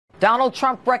Donald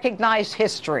Trump recognized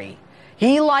history.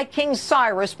 He, like King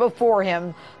Cyrus before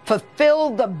him,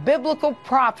 fulfilled the biblical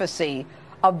prophecy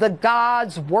of the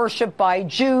gods worshipped by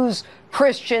Jews,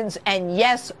 Christians, and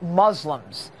yes,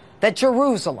 Muslims, that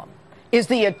Jerusalem is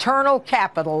the eternal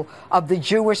capital of the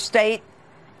Jewish state,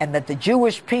 and that the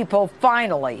Jewish people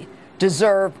finally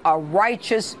deserve a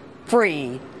righteous,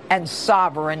 free, and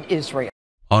sovereign Israel.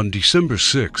 On December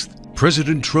 6th,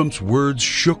 President Trump's words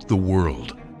shook the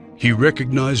world. He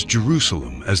recognized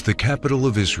Jerusalem as the capital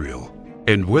of Israel,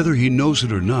 and whether he knows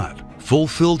it or not,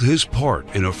 fulfilled his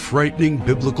part in a frightening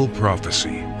biblical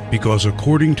prophecy. Because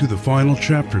according to the final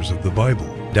chapters of the Bible,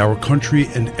 our country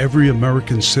and every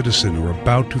American citizen are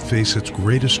about to face its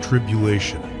greatest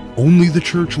tribulation. Only the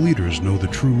church leaders know the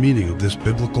true meaning of this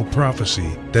biblical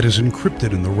prophecy that is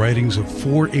encrypted in the writings of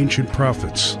 4 ancient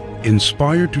prophets,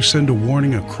 inspired to send a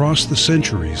warning across the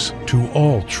centuries to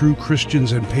all true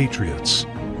Christians and patriots.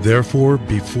 Therefore,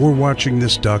 before watching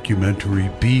this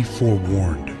documentary, be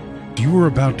forewarned. You are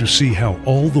about to see how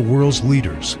all the world's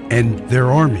leaders and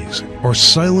their armies are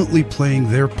silently playing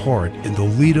their part in the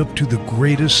lead up to the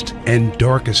greatest and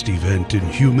darkest event in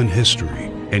human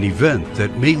history. An event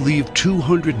that may leave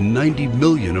 290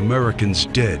 million Americans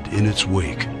dead in its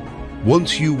wake.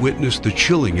 Once you witness the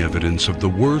chilling evidence of the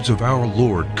words of our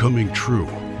Lord coming true,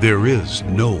 there is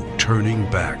no turning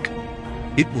back.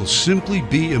 It will simply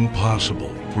be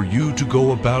impossible for you to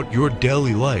go about your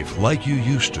daily life like you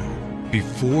used to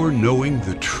before knowing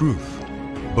the truth.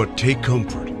 But take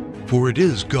comfort, for it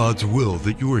is God's will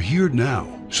that you are here now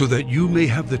so that you may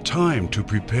have the time to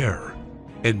prepare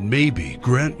and maybe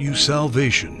grant you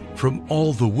salvation from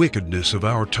all the wickedness of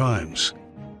our times.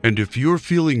 And if you're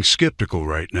feeling skeptical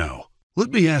right now,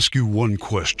 let me ask you one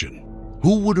question.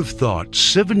 Who would have thought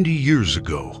 70 years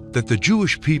ago that the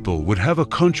Jewish people would have a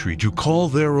country to call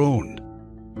their own?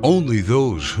 Only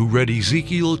those who read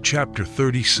Ezekiel chapter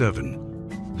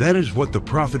 37. That is what the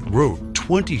prophet wrote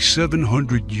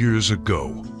 2,700 years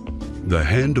ago. The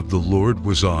hand of the Lord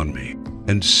was on me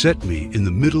and set me in the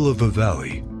middle of a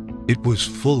valley. It was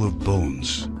full of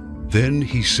bones. Then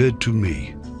he said to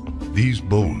me, "These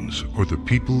bones are the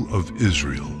people of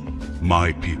Israel,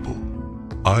 my people.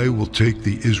 I will take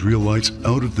the Israelites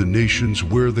out of the nations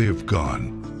where they have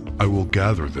gone. I will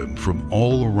gather them from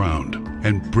all around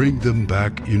and bring them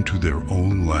back into their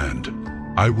own land.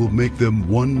 I will make them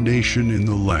one nation in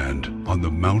the land on the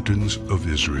mountains of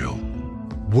Israel."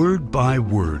 Word by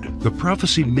word, the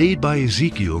prophecy made by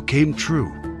Ezekiel came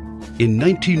true. In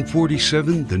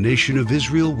 1947, the nation of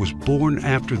Israel was born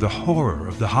after the horror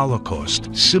of the Holocaust,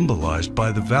 symbolized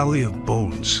by the Valley of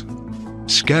Bones.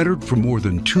 Scattered for more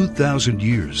than 2,000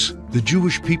 years, the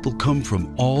Jewish people come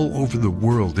from all over the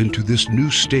world into this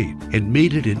new state and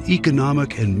made it an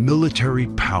economic and military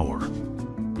power.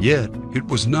 Yet, it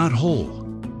was not whole.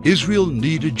 Israel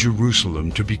needed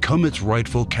Jerusalem to become its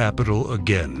rightful capital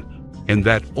again, and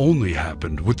that only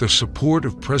happened with the support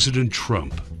of President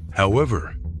Trump.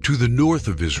 However, to the north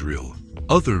of Israel,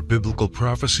 other biblical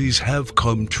prophecies have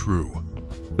come true.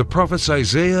 The prophets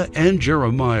Isaiah and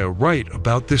Jeremiah write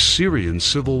about this Syrian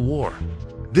civil war.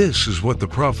 This is what the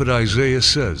prophet Isaiah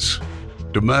says: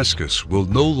 "Damascus will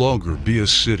no longer be a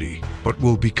city, but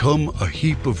will become a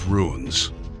heap of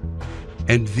ruins."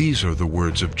 And these are the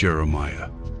words of Jeremiah: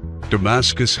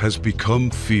 "Damascus has become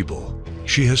feeble.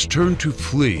 She has turned to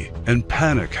flee, and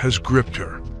panic has gripped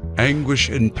her. Anguish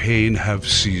and pain have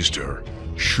seized her.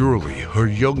 Surely her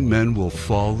young men will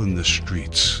fall in the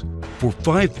streets." For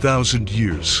 5,000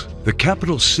 years, the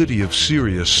capital city of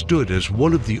Syria stood as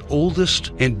one of the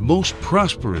oldest and most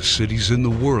prosperous cities in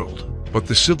the world. But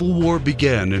the civil war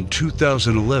began in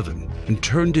 2011 and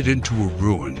turned it into a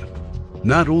ruin.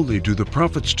 Not only do the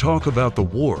prophets talk about the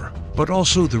war, but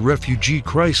also the refugee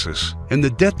crisis and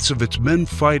the deaths of its men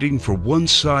fighting for one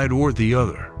side or the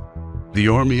other. The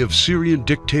army of Syrian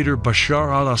dictator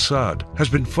Bashar al-Assad has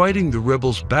been fighting the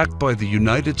rebels backed by the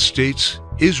United States,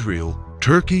 Israel,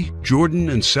 Turkey, Jordan,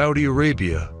 and Saudi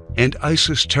Arabia, and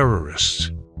ISIS terrorists.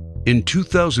 In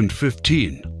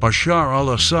 2015, Bashar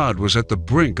al-Assad was at the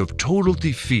brink of total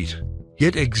defeat.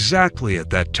 Yet exactly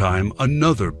at that time,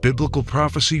 another biblical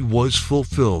prophecy was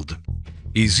fulfilled.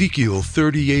 Ezekiel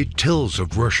 38 tells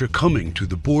of Russia coming to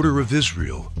the border of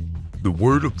Israel. The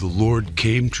word of the Lord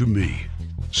came to me: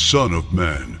 "Son of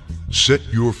man, set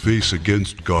your face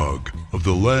against Gog of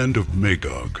the land of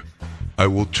Magog. I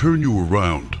will turn you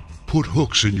around, put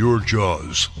hooks in your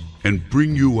jaws, and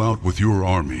bring you out with your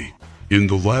army. In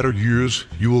the latter years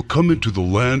you will come into the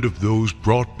land of those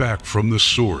brought back from the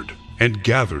sword, and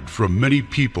gathered from many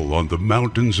people on the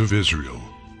mountains of Israel.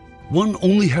 One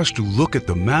only has to look at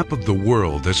the map of the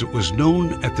world as it was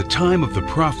known at the time of the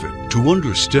prophet to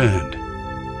understand.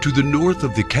 To the north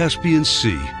of the Caspian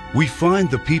Sea, we find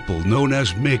the people known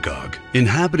as Magog,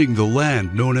 inhabiting the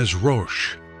land known as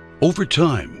Rosh. Over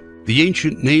time, the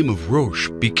ancient name of Rosh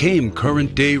became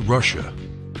current-day Russia.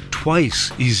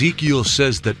 Twice, Ezekiel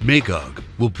says that Magog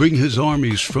will bring his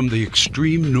armies from the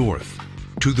extreme north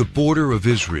to the border of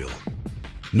Israel.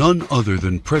 None other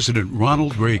than President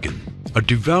Ronald Reagan, a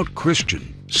devout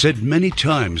Christian, said many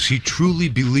times he truly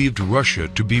believed Russia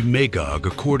to be Magog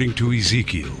according to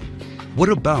Ezekiel. What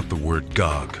about the word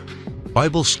Gog?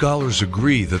 Bible scholars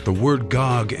agree that the word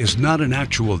Gog is not an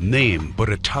actual name but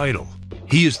a title.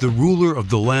 He is the ruler of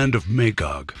the land of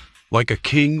Magog, like a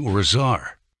king or a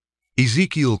czar.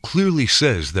 Ezekiel clearly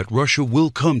says that Russia will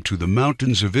come to the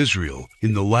mountains of Israel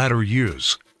in the latter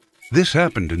years. This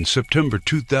happened in September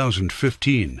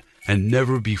 2015 and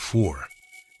never before.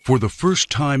 For the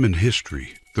first time in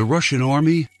history, the Russian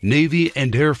Army, Navy,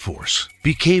 and Air Force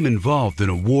became involved in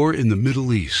a war in the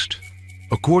Middle East.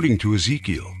 According to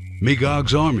Ezekiel,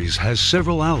 Magog's armies has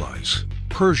several allies: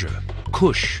 Persia,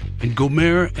 Kush, and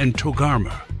Gomer and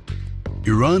Togarmah.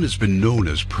 Iran has been known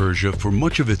as Persia for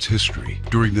much of its history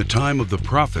during the time of the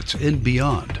prophets and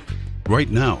beyond. Right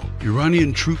now,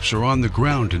 Iranian troops are on the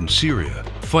ground in Syria,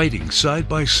 fighting side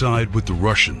by side with the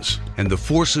Russians and the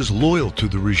forces loyal to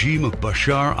the regime of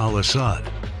Bashar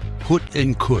al-Assad. Put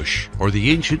and Kush are the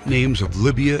ancient names of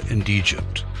Libya and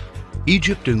Egypt.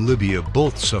 Egypt and Libya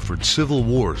both suffered civil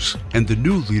wars, and the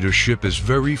new leadership is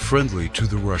very friendly to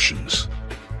the Russians.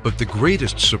 But the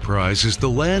greatest surprise is the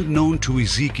land known to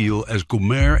Ezekiel as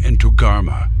Gomer and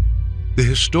Togarmah. The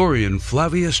historian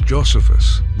Flavius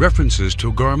Josephus references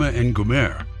Togarmah and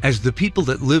Gomer as the people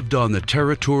that lived on the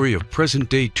territory of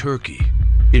present-day Turkey.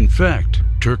 In fact,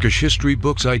 Turkish history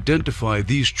books identify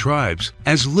these tribes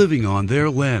as living on their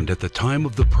land at the time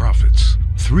of the prophets.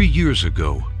 3 years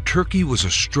ago, Turkey was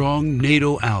a strong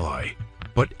NATO ally,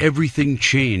 but everything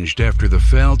changed after the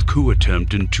failed coup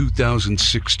attempt in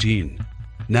 2016.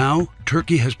 Now,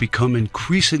 Turkey has become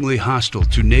increasingly hostile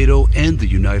to NATO and the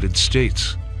United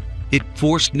States. It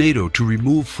forced NATO to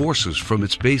remove forces from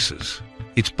its bases.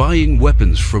 It's buying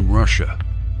weapons from Russia.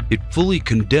 It fully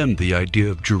condemned the idea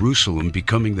of Jerusalem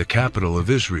becoming the capital of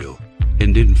Israel.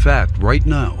 And in fact, right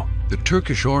now, the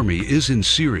Turkish army is in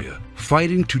Syria,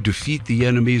 fighting to defeat the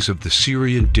enemies of the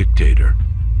Syrian dictator.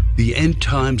 The End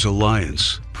Times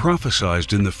Alliance,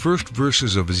 prophesied in the first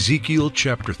verses of Ezekiel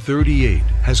chapter 38,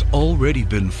 has already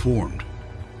been formed.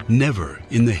 Never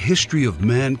in the history of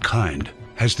mankind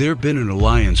has there been an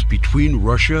alliance between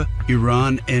Russia,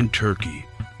 Iran, and Turkey.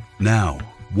 Now,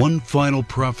 one final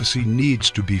prophecy needs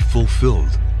to be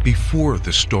fulfilled before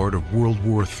the start of World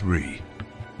War III.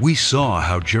 We saw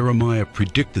how Jeremiah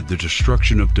predicted the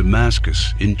destruction of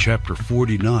Damascus in chapter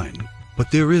 49. But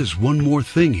there is one more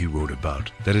thing he wrote about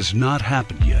that has not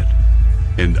happened yet.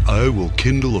 And I will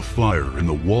kindle a fire in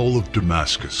the wall of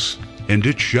Damascus, and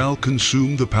it shall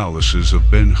consume the palaces of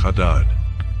Ben-Hadad.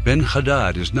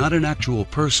 Ben-Hadad is not an actual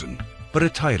person, but a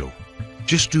title.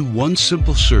 Just do one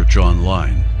simple search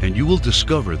online, and you will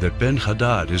discover that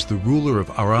Ben-Hadad is the ruler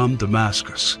of Aram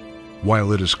Damascus.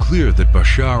 While it is clear that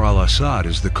Bashar al-Assad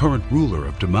is the current ruler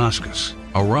of Damascus,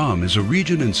 Aram is a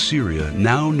region in Syria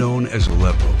now known as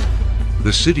Aleppo.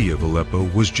 The city of Aleppo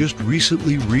was just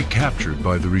recently recaptured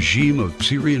by the regime of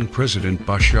Syrian President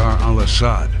Bashar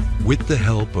al-Assad with the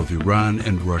help of Iran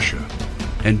and Russia.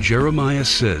 And Jeremiah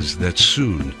says that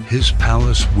soon his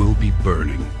palace will be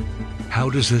burning. How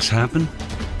does this happen?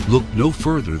 Look no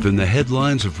further than the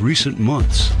headlines of recent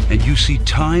months, and you see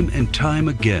time and time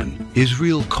again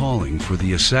Israel calling for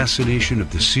the assassination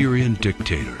of the Syrian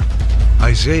dictator.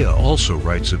 Isaiah also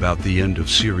writes about the end of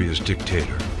Syria's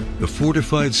dictator. The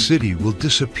fortified city will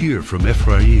disappear from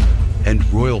Ephraim,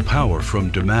 and royal power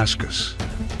from Damascus.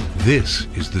 This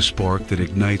is the spark that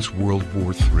ignites World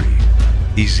War III.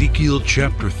 Ezekiel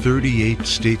chapter 38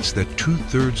 states that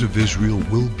 2/3 of Israel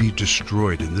will be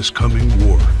destroyed in this coming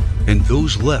war, and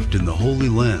those left in the Holy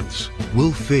Lands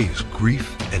will face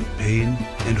grief and pain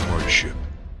and hardship.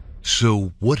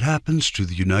 So what happens to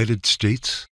the United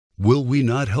States? Will we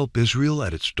not help Israel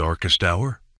at its darkest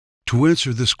hour? To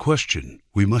answer this question,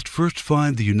 we must first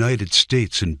find the United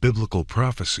States in biblical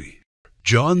prophecy.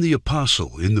 John the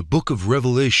Apostle in the book of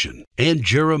Revelation and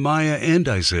Jeremiah and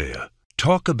Isaiah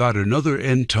talk about another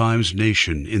end times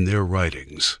nation in their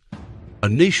writings. A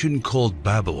nation called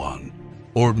Babylon,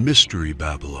 or Mystery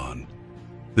Babylon.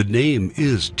 The name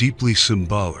is deeply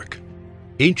symbolic.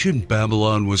 Ancient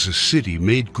Babylon was a city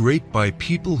made great by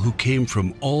people who came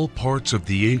from all parts of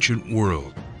the ancient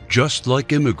world just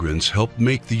like immigrants helped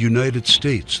make the United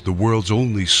States the world's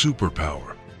only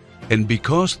superpower. And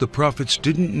because the prophets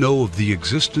didn't know of the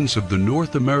existence of the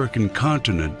North American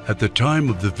continent at the time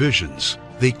of the visions,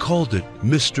 they called it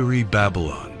Mystery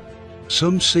Babylon.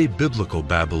 Some say biblical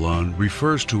Babylon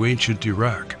refers to ancient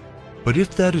Iraq. But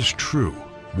if that is true,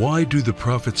 why do the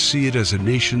prophets see it as a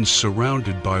nation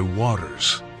surrounded by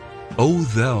waters? O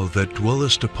thou that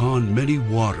dwellest upon many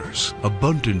waters,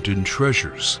 abundant in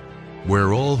treasures,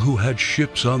 where all who had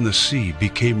ships on the sea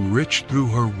became rich through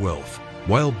her wealth,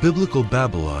 while biblical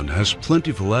Babylon has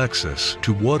plentiful access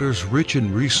to waters rich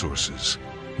in resources.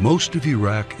 Most of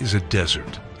Iraq is a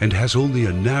desert and has only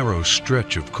a narrow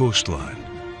stretch of coastline.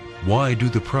 Why do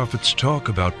the prophets talk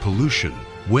about pollution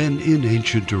when in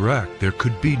ancient Iraq there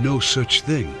could be no such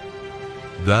thing?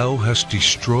 Thou hast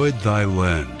destroyed thy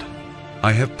land.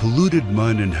 I have polluted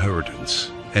mine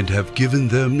inheritance, and have given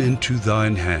them into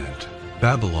thine hand.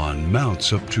 Babylon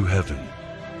mounts up to heaven,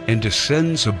 and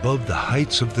descends above the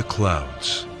heights of the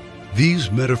clouds.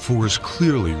 These metaphors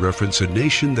clearly reference a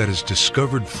nation that has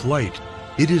discovered flight.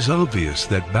 It is obvious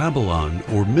that Babylon,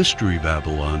 or Mystery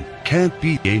Babylon, can't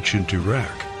be ancient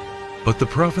Iraq. But the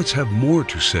prophets have more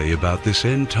to say about this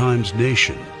end times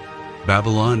nation.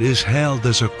 Babylon is hailed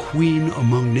as a queen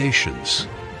among nations,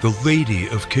 the lady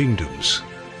of kingdoms.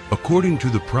 According to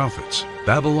the prophets,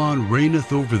 Babylon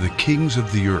reigneth over the kings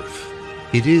of the earth.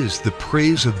 It is the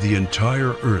praise of the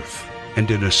entire earth, and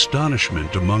an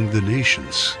astonishment among the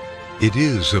nations. It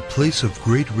is a place of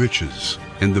great riches,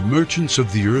 and the merchants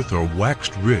of the earth are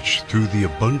waxed rich through the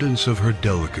abundance of her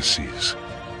delicacies.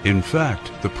 In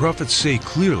fact, the prophets say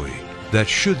clearly that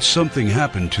should something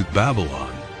happen to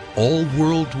Babylon, all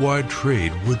worldwide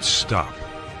trade would stop.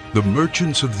 The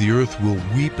merchants of the earth will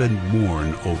weep and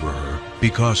mourn over her,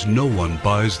 because no one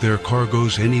buys their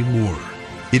cargoes anymore.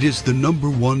 It is the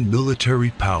 #1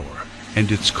 military power,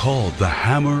 and it's called the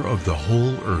hammer of the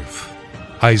whole earth.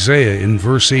 Isaiah in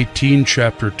verse 18,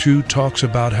 chapter 2, talks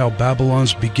about how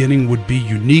Babylon's beginning would be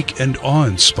unique and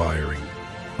awe-inspiring.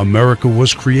 America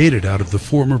was created out of the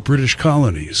former British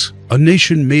colonies, a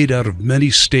nation made out of many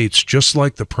states just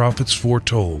like the prophets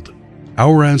foretold.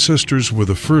 Our ancestors were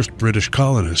the first British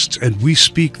colonists, and we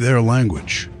speak their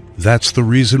language. That's the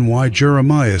reason why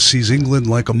Jeremiah sees England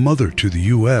like a mother to the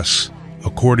U.S.,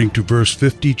 according to verse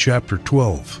 50, chapter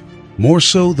 12. More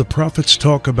so, the prophets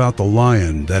talk about the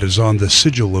lion that is on the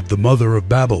sigil of the mother of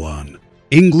Babylon.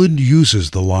 England uses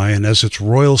the lion as its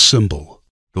royal symbol.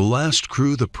 The last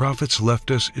crew the prophets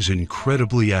left us is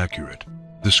incredibly accurate.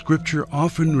 The scripture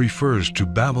often refers to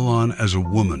Babylon as a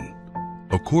woman.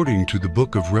 According to the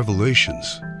book of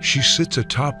Revelations, she sits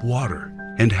atop water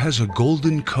and has a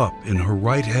golden cup in her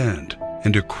right hand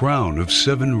and a crown of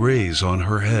 7 rays on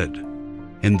her head.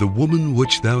 And the woman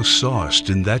which thou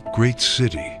sawest in that great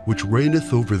city, which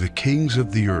reigneth over the kings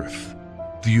of the earth.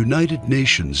 The United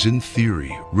Nations, in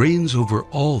theory, reigns over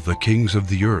all the kings of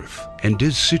the earth and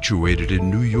is situated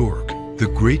in New York,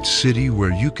 the great city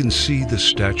where you can see the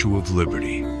Statue of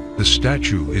Liberty. The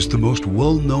statue is the most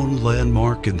well-known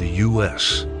landmark in the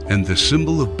U.S. and the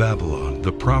symbol of Babylon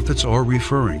the prophets are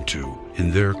referring to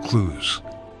in their clues.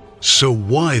 So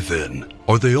why, then,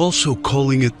 are they also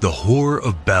calling it the Whore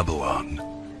of Babylon?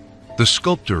 The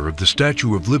sculptor of the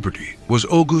Statue of Liberty was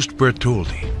Auguste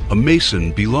Bertholdi, a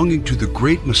Mason belonging to the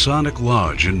Great Masonic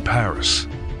Lodge in Paris.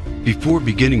 Before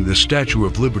beginning the Statue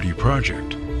of Liberty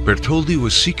project, Bertholdi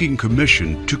was seeking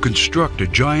commission to construct a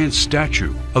giant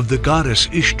statue of the goddess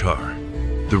Ishtar.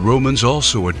 The Romans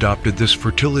also adopted this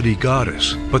fertility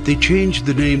goddess, but they changed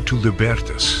the name to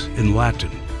Libertas in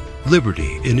Latin,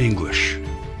 Liberty in English.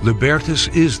 Libertas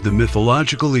is the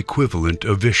mythological equivalent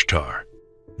of Ishtar.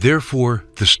 Therefore,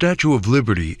 the Statue of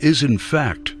Liberty is in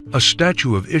fact a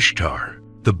statue of Ishtar,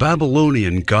 the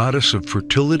Babylonian goddess of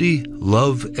fertility,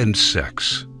 love, and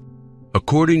sex.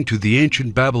 According to the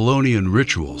ancient Babylonian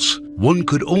rituals, one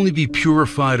could only be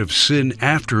purified of sin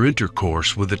after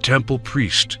intercourse with a temple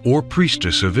priest or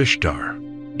priestess of Ishtar.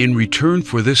 In return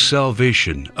for this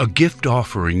salvation, a gift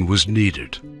offering was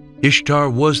needed. Ishtar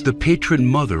was the patron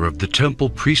mother of the temple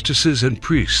priestesses and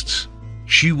priests.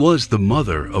 She was the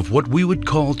mother of what we would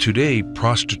call today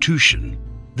prostitution.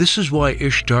 This is why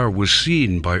Ishtar was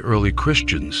seen by early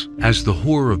Christians as the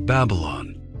Whore of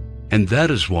Babylon. And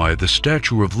that is why the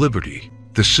Statue of Liberty,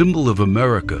 the symbol of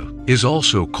America, is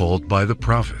also called by the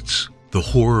prophets the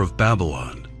Whore of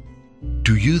Babylon.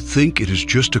 Do you think it is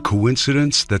just a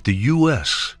coincidence that the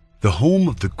U.S., the home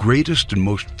of the greatest and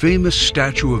most famous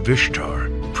statue of Ishtar,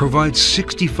 provides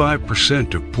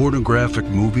 65% of pornographic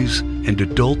movies and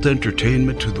adult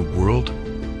entertainment to the world?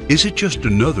 Is it just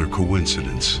another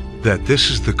coincidence? that this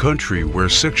is the country where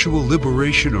sexual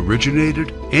liberation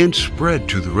originated and spread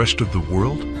to the rest of the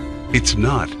world? It's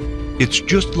not. It's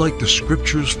just like the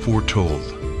scriptures foretold.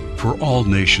 For all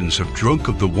nations have drunk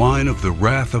of the wine of the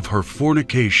wrath of her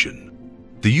fornication.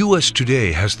 The U.S.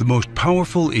 today has the most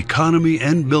powerful economy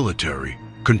and military,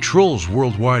 controls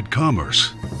worldwide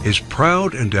commerce, is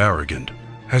proud and arrogant,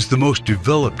 has the most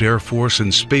developed Air Force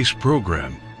and space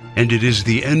program, and it is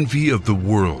the envy of the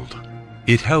world.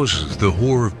 It houses the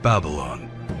whore of Babylon.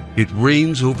 It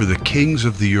reigns over the kings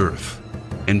of the earth.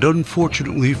 And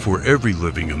unfortunately for every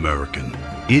living American,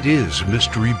 it is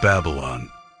Mystery Babylon.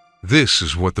 This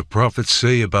is what the prophets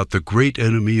say about the great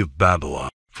enemy of Babylon.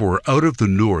 For out of the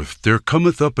north there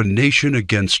cometh up a nation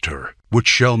against her, which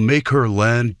shall make her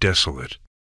land desolate.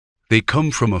 They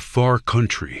come from a far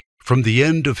country, from the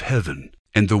end of heaven,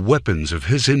 and the weapons of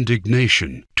his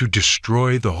indignation to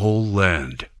destroy the whole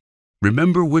land.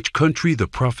 Remember which country the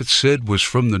prophet said was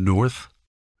from the north?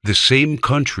 The same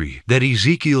country that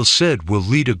Ezekiel said will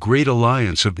lead a great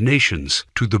alliance of nations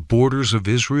to the borders of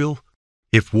Israel?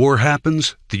 If war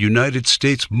happens, the United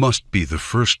States must be the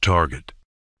first target.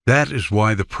 That is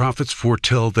why the prophets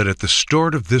foretell that at the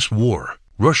start of this war,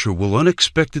 Russia will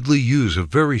unexpectedly use a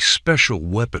very special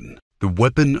weapon, the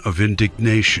weapon of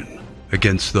indignation,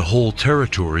 against the whole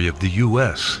territory of the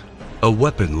U.S., a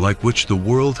weapon like which the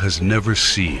world has never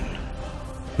seen.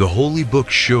 The Holy Book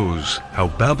shows how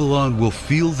Babylon will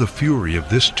feel the fury of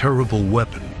this terrible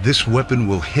weapon. This weapon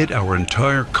will hit our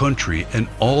entire country and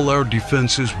all our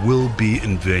defenses will be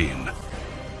in vain.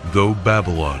 Though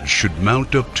Babylon should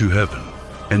mount up to heaven,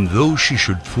 and though she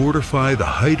should fortify the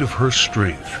height of her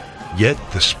strength, yet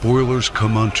the spoilers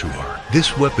come unto her.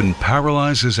 This weapon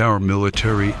paralyzes our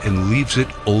military and leaves it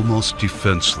almost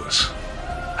defenseless.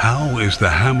 How is the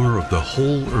hammer of the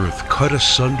whole earth cut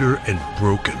asunder and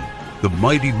broken? The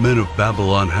mighty men of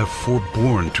Babylon have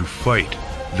forborne to fight.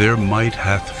 Their might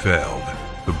hath failed.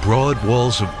 The broad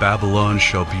walls of Babylon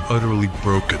shall be utterly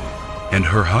broken, and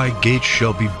her high gates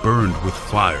shall be burned with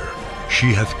fire.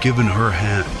 She hath given her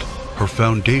hand. Her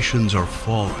foundations are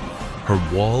fallen. Her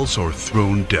walls are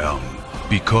thrown down,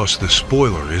 because the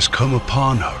spoiler is come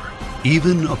upon her,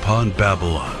 even upon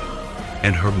Babylon.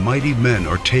 And her mighty men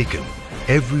are taken.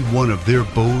 Every one of their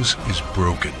bows is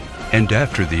broken. And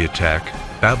after the attack,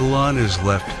 Babylon is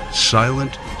left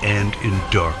silent and in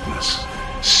darkness.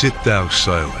 Sit thou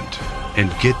silent,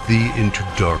 and get thee into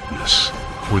darkness,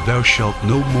 for thou shalt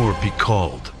no more be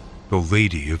called the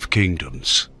Lady of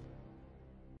Kingdoms.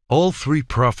 All three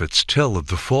prophets tell of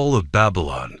the fall of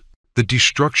Babylon, the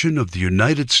destruction of the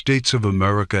United States of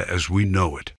America as we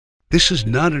know it. This is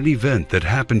not an event that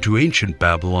happened to ancient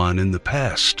Babylon in the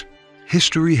past.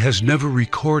 History has never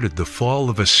recorded the fall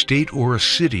of a state or a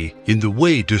city in the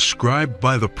way described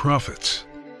by the prophets.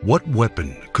 What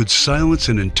weapon could silence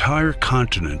an entire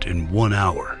continent in 1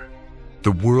 hour?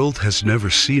 The world has never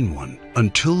seen one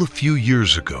until a few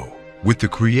years ago, with the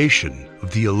creation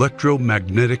of the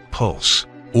electromagnetic pulse,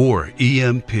 or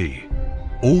EMP.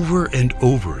 Over and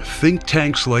over, think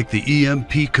tanks like the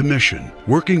EMP Commission,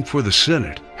 working for the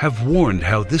Senate, have warned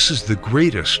how this is the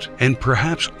greatest and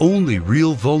perhaps only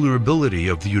real vulnerability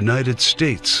of the United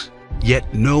States.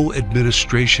 Yet no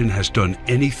administration has done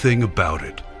anything about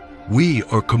it. We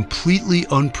are completely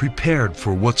unprepared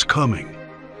for what's coming.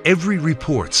 Every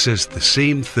report says the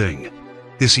same thing.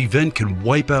 This event can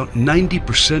wipe out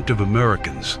 90% of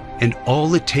Americans, and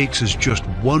all it takes is just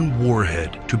one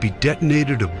warhead to be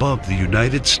detonated above the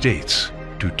United States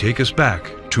to take us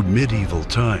back to medieval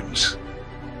times.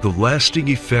 The lasting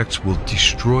effects will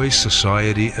destroy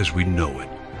society as we know it,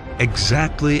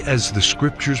 exactly as the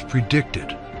scriptures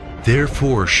predicted.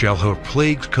 Therefore shall her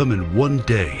plagues come in one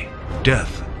day,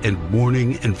 death and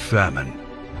mourning and famine.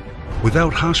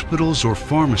 Without hospitals or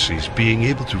pharmacies being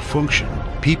able to function,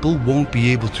 people won't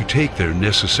be able to take their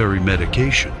necessary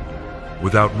medication.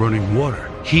 Without running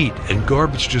water, heat, and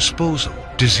garbage disposal,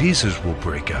 diseases will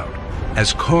break out.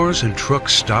 As cars and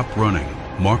trucks stop running,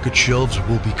 market shelves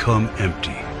will become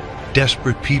empty.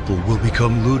 Desperate people will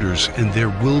become looters, and there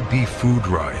will be food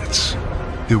riots.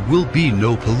 There will be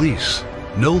no police,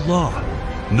 no law,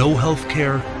 no health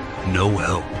care, no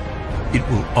help. It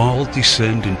will all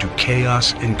descend into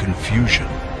chaos and confusion,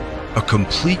 a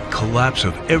complete collapse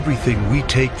of everything we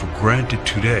take for granted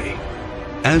today.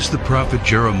 As the prophet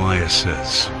Jeremiah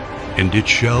says, "And it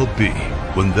shall be,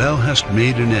 when thou hast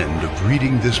made an end of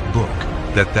reading this book,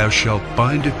 that thou shalt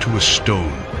bind it to a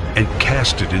stone, and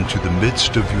cast it into the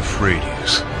midst of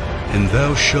Euphrates. And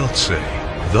thou shalt say,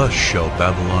 Thus shall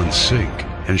Babylon sink,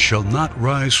 and shall not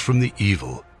rise from the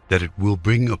evil that it will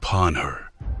bring upon her.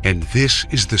 And this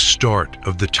is the start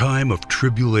of the time of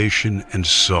tribulation and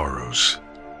sorrows."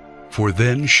 For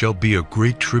then shall be a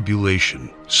great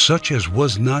tribulation, such as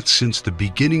was not since the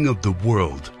beginning of the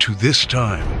world to this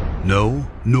time, no,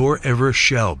 nor ever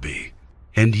shall be.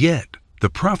 And yet the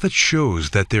prophet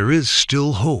shows that there is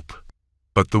still hope.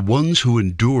 But the ones who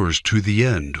endures to the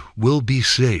end will be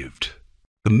saved.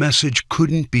 The message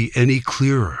couldn't be any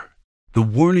clearer. The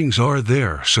warnings are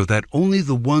there so that only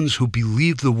the ones who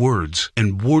believe the words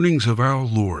and warnings of our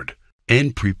Lord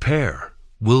and prepare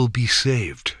will be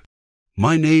saved.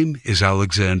 My name is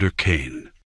Alexander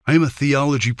Kane. I am a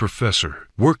theology professor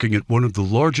working at one of the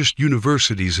largest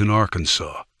universities in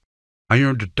Arkansas. I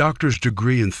earned a doctor's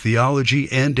degree in theology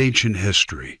and ancient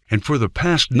history, and for the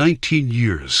past 19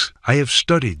 years I have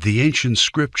studied the ancient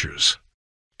scriptures.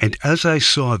 And as I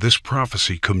saw this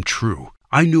prophecy come true,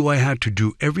 I knew I had to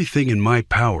do everything in my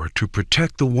power to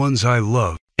protect the ones I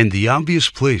love, and the obvious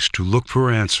place to look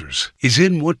for answers is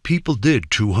in what people did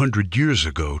 200 years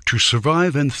ago to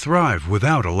survive and thrive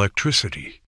without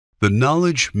electricity. The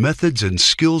knowledge, methods, and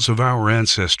skills of our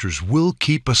ancestors will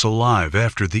keep us alive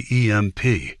after the EMP.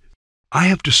 I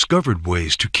have discovered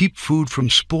ways to keep food from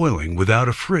spoiling without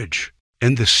a fridge,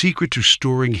 and the secret to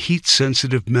storing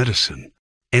heat-sensitive medicine,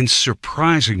 and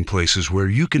surprising places where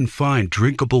you can find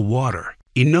drinkable water,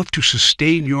 enough to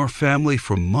sustain your family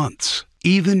for months,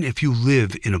 even if you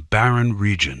live in a barren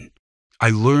region. I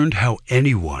learned how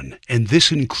anyone, and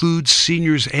this includes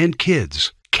seniors and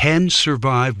kids, can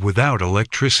survive without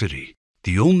electricity.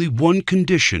 The only one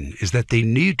condition is that they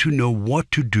need to know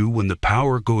what to do when the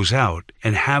power goes out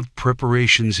and have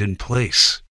preparations in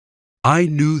place. I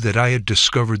knew that I had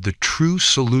discovered the true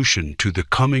solution to the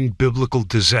coming biblical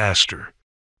disaster.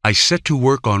 I set to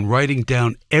work on writing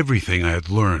down everything I had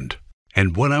learned,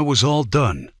 and when I was all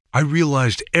done, I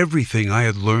realized everything I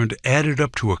had learned added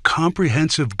up to a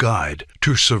comprehensive guide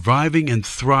to surviving and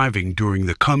thriving during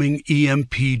the coming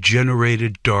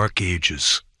EMP-generated dark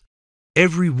ages.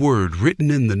 Every word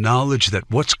written in the knowledge that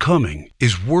what's coming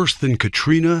is worse than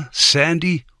Katrina,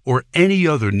 Sandy, or any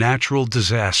other natural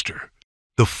disaster.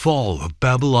 The fall of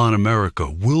Babylon America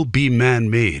will be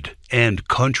man-made and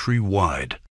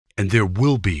countrywide, and there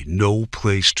will be no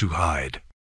place to hide.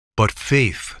 But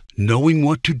faith, knowing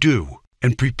what to do,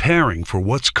 and preparing for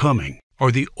what's coming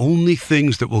are the only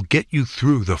things that will get you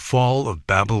through the fall of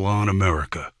Babylon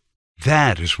America.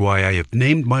 That is why I have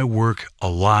named my work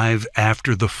Alive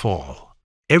After the Fall.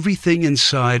 Everything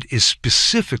inside is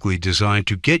specifically designed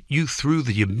to get you through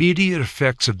the immediate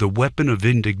effects of the weapon of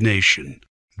indignation.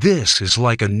 This is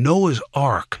like a Noah's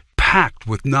Ark packed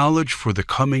with knowledge for the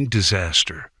coming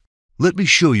disaster. Let me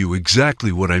show you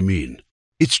exactly what I mean.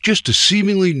 It's just a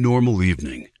seemingly normal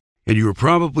evening, and you are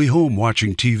probably home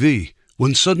watching TV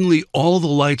when suddenly all the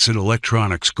lights and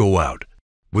electronics go out.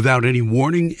 Without any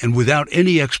warning and without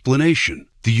any explanation,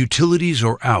 the utilities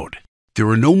are out. There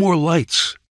are no more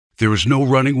lights. There is no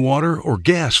running water or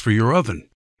gas for your oven.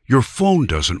 Your phone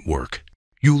doesn't work.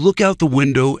 You look out the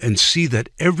window and see that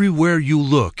everywhere you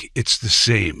look, it's the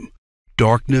same: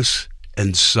 darkness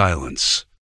and silence.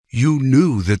 You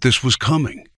knew that this was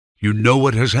coming. You know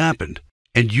what has happened.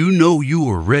 And you know you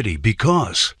are ready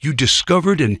because you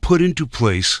discovered and put into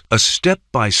place a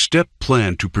step-by-step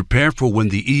plan to prepare for when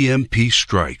the EMP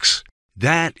strikes.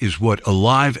 That is what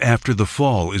Alive After the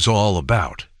Fall is all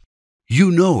about. You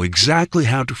know exactly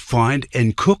how to find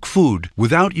and cook food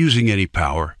without using any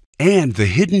power, and the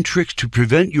hidden tricks to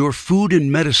prevent your food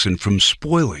and medicine from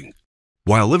spoiling.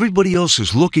 While everybody else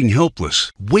is looking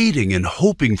helpless, waiting and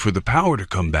hoping for the power to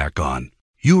come back on,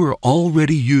 you are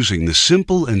already using the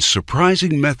simple and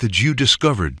surprising methods you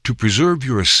discovered to preserve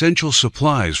your essential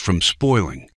supplies from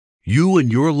spoiling. You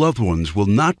and your loved ones will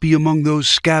not be among those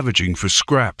scavenging for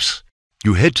scraps.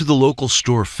 You head to the local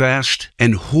store fast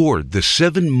and hoard the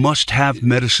 7 must-have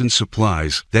medicine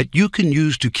supplies that you can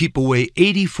use to keep away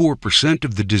 84%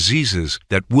 of the diseases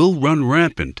that will run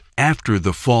rampant after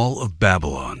the fall of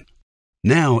Babylon.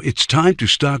 Now it's time to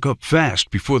stock up fast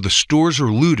before the stores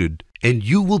are looted, and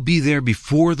you will be there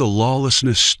before the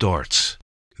lawlessness starts.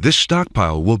 This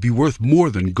stockpile will be worth more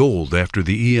than gold after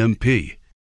the EMP.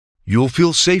 You'll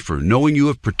feel safer knowing you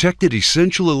have protected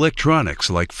essential electronics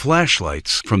like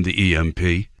flashlights from the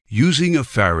EMP using a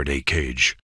Faraday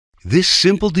cage. This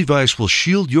simple device will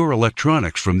shield your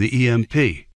electronics from the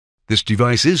EMP. This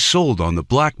device is sold on the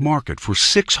black market for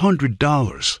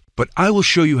 $600, but I will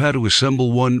show you how to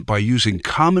assemble one by using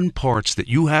common parts that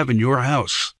you have in your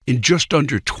house in just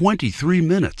under 23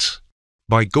 minutes.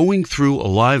 By going through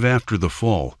Alive After the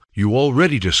Fall, you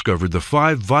already discovered the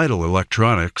 5 vital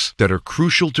electronics that are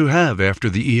crucial to have after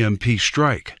the EMP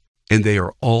strike, and they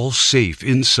are all safe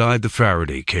inside the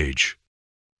Faraday cage.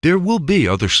 There will be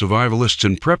other survivalists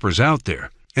and preppers out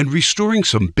there, and restoring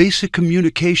some basic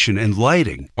communication and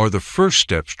lighting are the first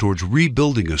steps towards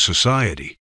rebuilding a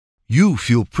society. You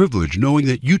feel privileged knowing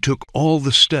that you took all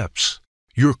the steps.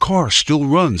 Your car still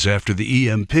runs after the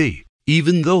EMP,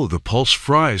 even though the pulse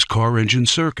fries car engine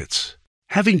circuits.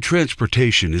 Having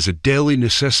transportation is a daily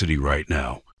necessity right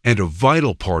now, and a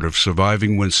vital part of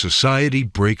surviving when society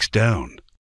breaks down.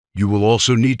 You will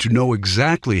also need to know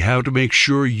exactly how to make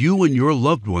sure you and your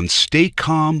loved ones stay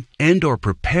calm and are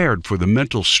prepared for the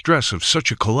mental stress of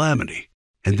such a calamity.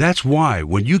 And that's why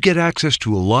when you get access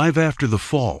to Alive After the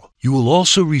Fall, you will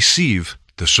also receive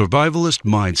the Survivalist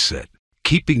Mindset,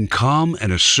 Keeping Calm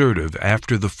and Assertive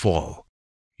After the Fall.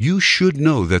 You should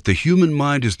know that the human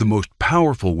mind is the most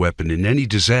powerful weapon in any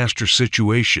disaster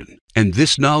situation, and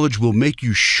this knowledge will make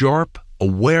you sharp,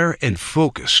 aware, and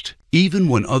focused, even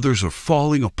when others are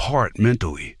falling apart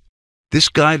mentally. This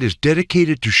guide is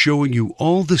dedicated to showing you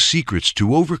all the secrets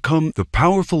to overcome the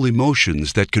powerful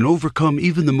emotions that can overcome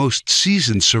even the most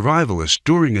seasoned survivalist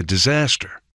during a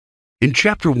disaster. In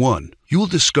Chapter 1, you will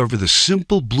discover the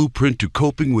simple blueprint to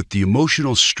coping with the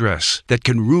emotional stress that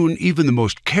can ruin even the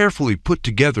most carefully put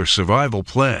together survival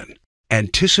plan.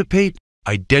 Anticipate,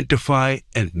 identify,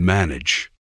 and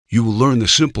manage. You will learn the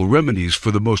simple remedies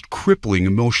for the most crippling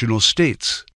emotional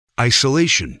states: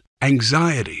 isolation,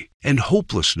 anxiety, and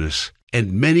hopelessness,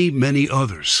 and many, many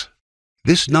others.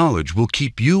 This knowledge will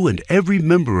keep you and every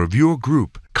member of your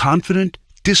group confident,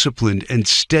 disciplined, and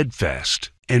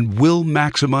steadfast, and will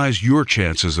maximize your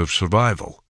chances of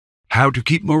survival. How to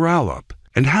keep morale up,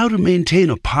 and how to maintain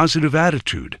a positive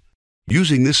attitude.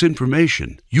 Using this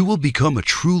information, you will become a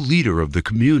true leader of the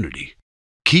community.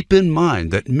 Keep in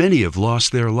mind that many have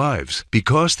lost their lives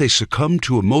because they succumbed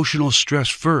to emotional stress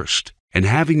first, and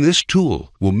having this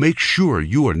tool will make sure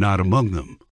you are not among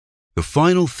them. The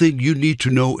final thing you need to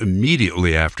know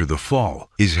immediately after the fall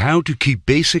is how to keep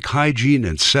basic hygiene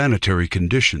and sanitary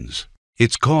conditions.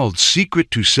 It's called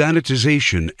Secret to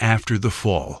Sanitization After the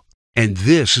Fall. And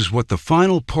this is what the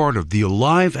final part of the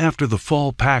Alive After the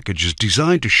Fall package is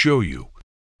designed to show you.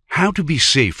 How to be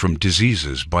safe from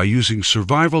diseases by using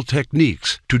survival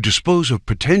techniques to dispose of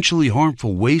potentially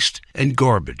harmful waste and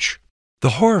garbage.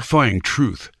 The horrifying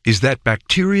truth is that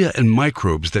bacteria and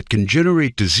microbes that can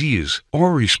generate disease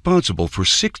are responsible for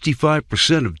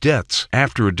 65% of deaths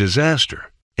after a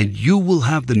disaster, and you will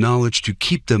have the knowledge to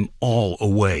keep them all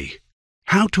away.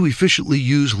 How to efficiently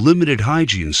use limited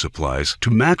hygiene supplies to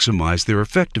maximize their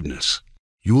effectiveness.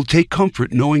 You will take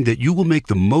comfort knowing that you will make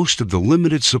the most of the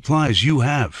limited supplies you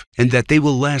have, and that they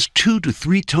will last 2 to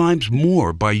 3 times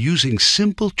more by using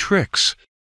simple tricks.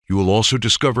 You will also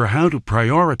discover how to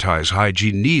prioritize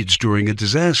hygiene needs during a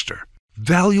disaster.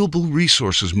 Valuable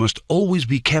resources must always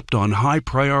be kept on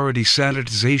high-priority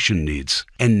sanitization needs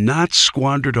and not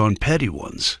squandered on petty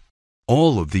ones.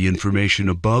 All of the information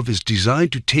above is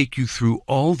designed to take you through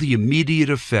all the immediate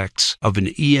effects of an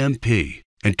EMP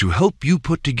and to help you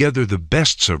put together the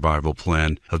best survival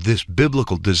plan of this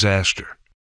biblical disaster.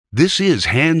 This is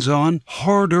hands-on,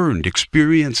 hard-earned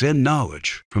experience and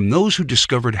knowledge from those who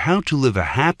discovered how to live a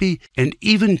happy and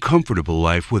even comfortable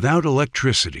life without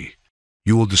electricity.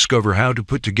 You will discover how to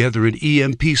put together an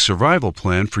EMP survival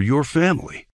plan for your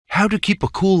family, how to keep a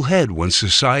cool head when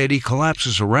society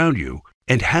collapses around you,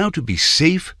 and how to be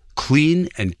safe, clean,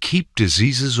 and keep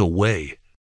diseases away.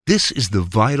 This is the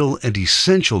vital and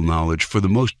essential knowledge for the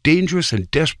most dangerous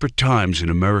and desperate times in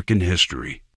American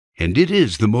history. And it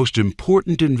is the most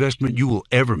important investment you will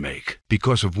ever make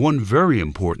because of one very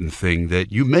important thing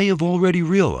that you may have already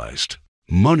realized.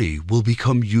 Money will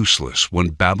become useless when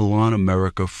Babylon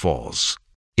America falls.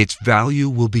 Its value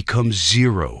will become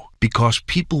zero because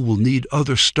people will need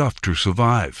other stuff to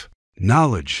survive.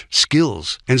 Knowledge,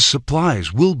 skills, and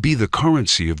supplies will be the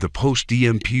currency of the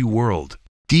post-EMP world.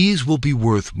 These will be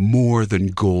worth more than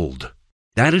gold.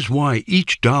 That is why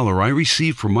each dollar I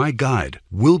receive from my guide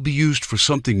will be used for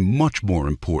something much more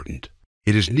important.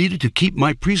 It is needed to keep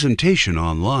my presentation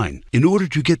online in order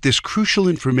to get this crucial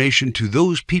information to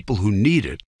those people who need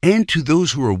it and to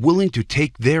those who are willing to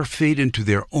take their fate into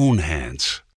their own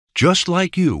hands. Just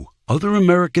like you, other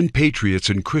American patriots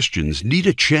and Christians need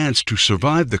a chance to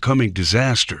survive the coming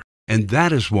disaster, and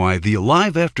that is why the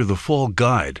Alive After the Fall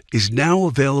guide is now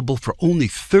available for only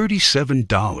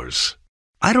 $37.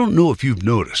 I don't know if you've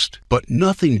noticed, but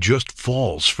nothing just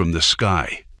falls from the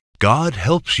sky. God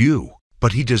helps you,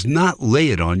 but He does not lay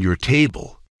it on your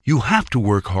table. You have to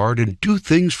work hard and do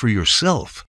things for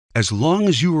yourself. As long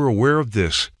as you are aware of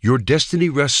this, your destiny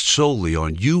rests solely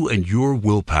on you and your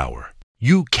willpower.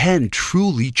 You can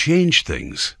truly change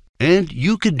things, and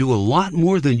you can do a lot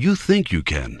more than you think you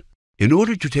can. In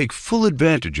order to take full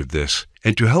advantage of this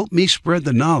and to help me spread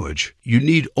the knowledge, you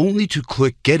need only to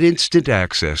click Get Instant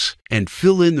Access and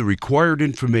fill in the required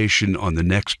information on the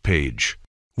next page.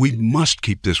 We must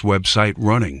keep this website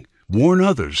running, warn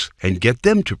others, and get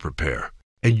them to prepare.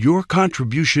 And your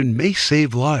contribution may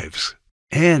save lives.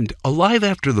 And Alive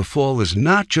After the Fall is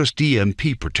not just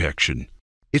EMP protection.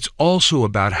 It's also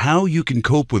about how you can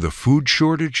cope with a food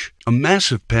shortage, a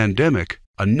massive pandemic,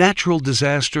 a natural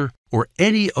disaster, or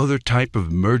any other type of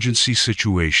emergency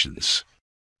situations.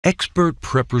 Expert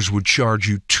preppers would charge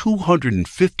you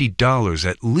 $250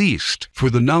 at least for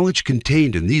the knowledge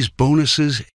contained in these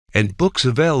bonuses, and books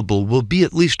available will be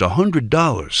at least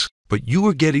 $100. But you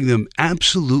are getting them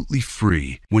absolutely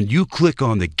free when you click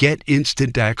on the Get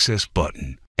Instant Access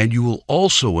button. And you will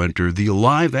also enter the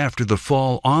Alive After the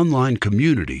Fall online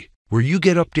community, where you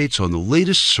get updates on the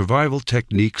latest survival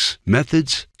techniques,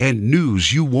 methods, and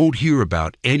news you won't hear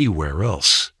about anywhere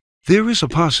else. There is a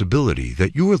possibility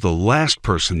that you are the last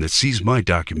person that sees my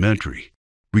documentary.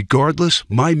 Regardless,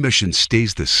 my mission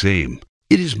stays the same.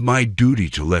 It is my duty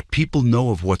to let people know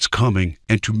of what's coming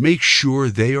and to make sure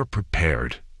they are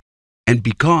prepared. And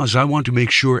because I want to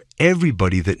make sure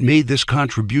everybody that made this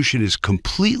contribution is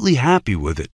completely happy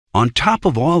with it, on top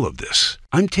of all of this,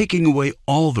 I'm taking away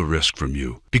all the risk from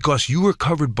you because you are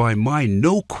covered by my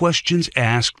no questions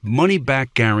asked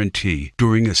money-back guarantee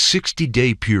during a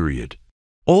 60-day period.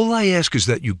 All I ask is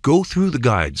that you go through the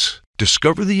guides,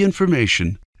 discover the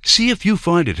information, see if you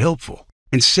find it helpful,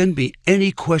 and send me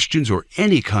any questions or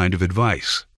any kind of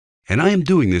advice. And I am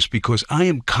doing this because I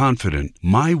am confident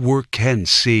my work can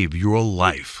save your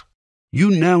life.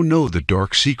 You now know the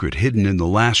dark secret hidden in the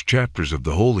last chapters of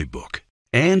the Holy Book.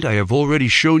 And I have already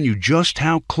shown you just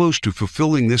how close to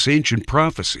fulfilling this ancient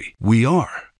prophecy we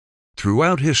are.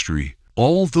 Throughout history,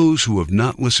 all those who have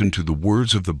not listened to the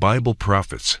words of the Bible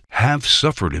prophets have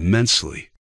suffered immensely.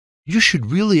 You should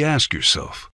really ask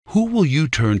yourself, who will you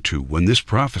turn to when this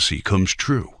prophecy comes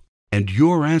true? And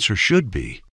your answer should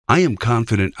be, I am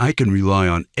confident I can rely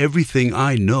on everything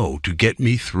I know to get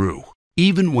me through,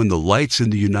 even when the lights in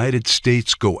the United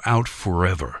States go out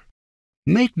forever.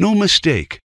 Make no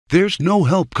mistake, there's no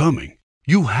help coming.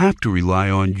 You have to rely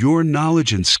on your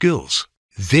knowledge and skills.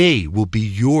 They will be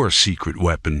your secret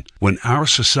weapon when our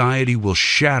society will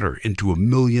shatter into a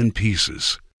million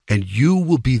pieces. And you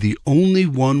will be the only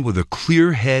one with a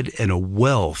clear head and a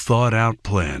well-thought-out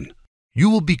plan. You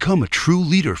will become a true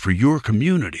leader for your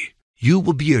community. You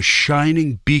will be a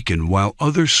shining beacon while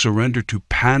others surrender to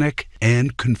panic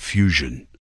and confusion.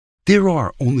 There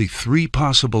are only 3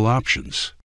 possible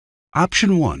options.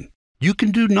 Option 1. You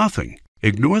can do nothing,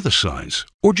 ignore the signs,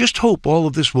 or just hope all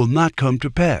of this will not come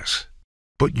to pass.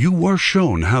 But you were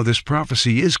shown how this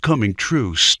prophecy is coming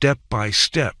true step by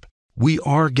step. We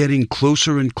are getting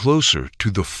closer and closer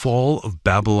to the fall of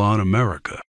Babylon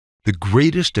America. The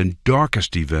greatest and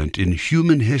darkest event in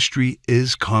human history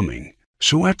is coming.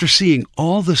 So after seeing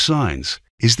all the signs,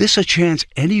 is this a chance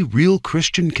any real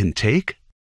Christian can take?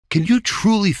 Can you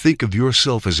truly think of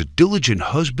yourself as a diligent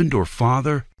husband or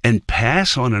father and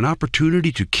pass on an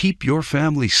opportunity to keep your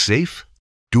family safe?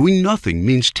 Doing nothing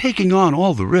means taking on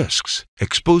all the risks,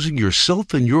 exposing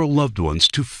yourself and your loved ones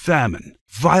to famine,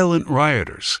 violent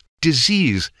rioters,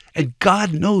 disease, and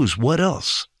God knows what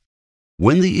else.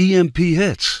 When the EMP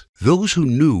hits, those who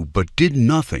knew but did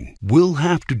nothing will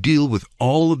have to deal with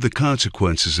all of the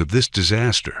consequences of this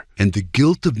disaster and the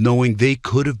guilt of knowing they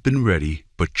could have been ready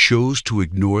but chose to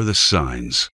ignore the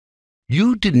signs.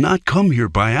 You did not come here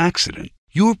by accident.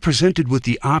 You were presented with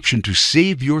the option to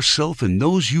save yourself and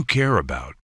those you care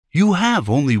about. You have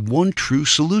only one true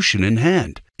solution in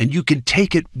hand, and you can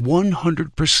take it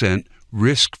 100%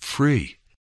 risk-free.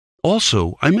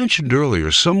 Also, I mentioned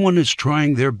earlier someone is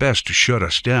trying their best to shut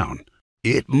us down.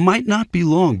 It might not be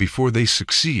long before they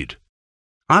succeed.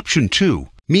 Option 2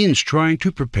 means trying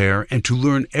to prepare and to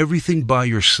learn everything by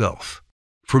yourself.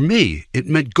 For me, it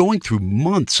meant going through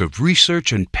months of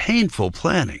research and painful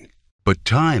planning. But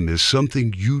time is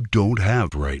something you don't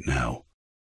have right now.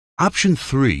 Option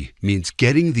 3 means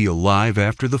getting the Alive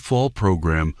After the Fall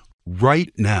program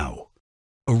right now.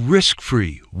 A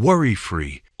risk-free,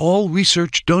 worry-free, all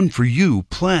research done for you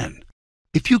plan.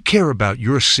 If you care about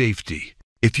your safety,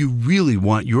 if you really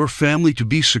want your family to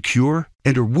be secure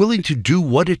and are willing to do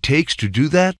what it takes to do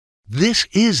that, this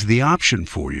is the option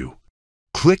for you.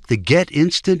 Click the Get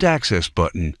Instant Access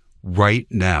button right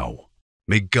now.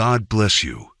 May God bless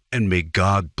you, and may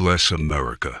God bless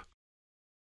America.